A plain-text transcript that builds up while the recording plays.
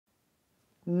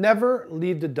Never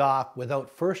leave the dock without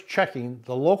first checking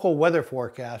the local weather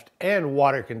forecast and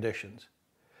water conditions.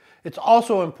 It's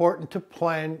also important to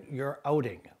plan your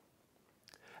outing.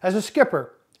 As a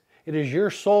skipper, it is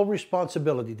your sole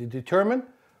responsibility to determine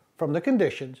from the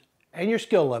conditions and your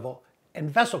skill level and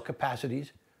vessel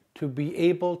capacities to be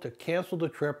able to cancel the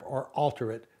trip or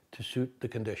alter it to suit the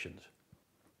conditions.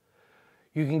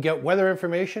 You can get weather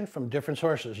information from different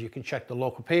sources. You can check the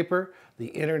local paper, the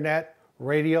internet,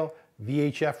 radio,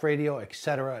 VHF radio,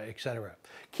 etc., etc.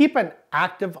 Keep an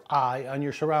active eye on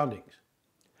your surroundings.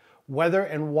 Weather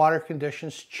and water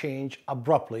conditions change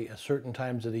abruptly at certain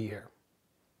times of the year.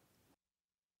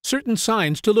 Certain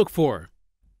signs to look for.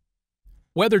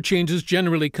 Weather changes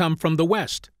generally come from the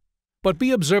west, but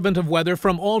be observant of weather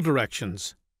from all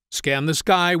directions. Scan the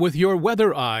sky with your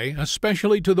weather eye,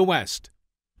 especially to the west.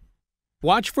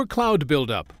 Watch for cloud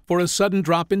buildup, for a sudden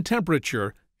drop in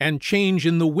temperature and change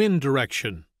in the wind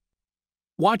direction.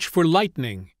 Watch for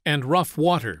lightning and rough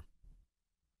water.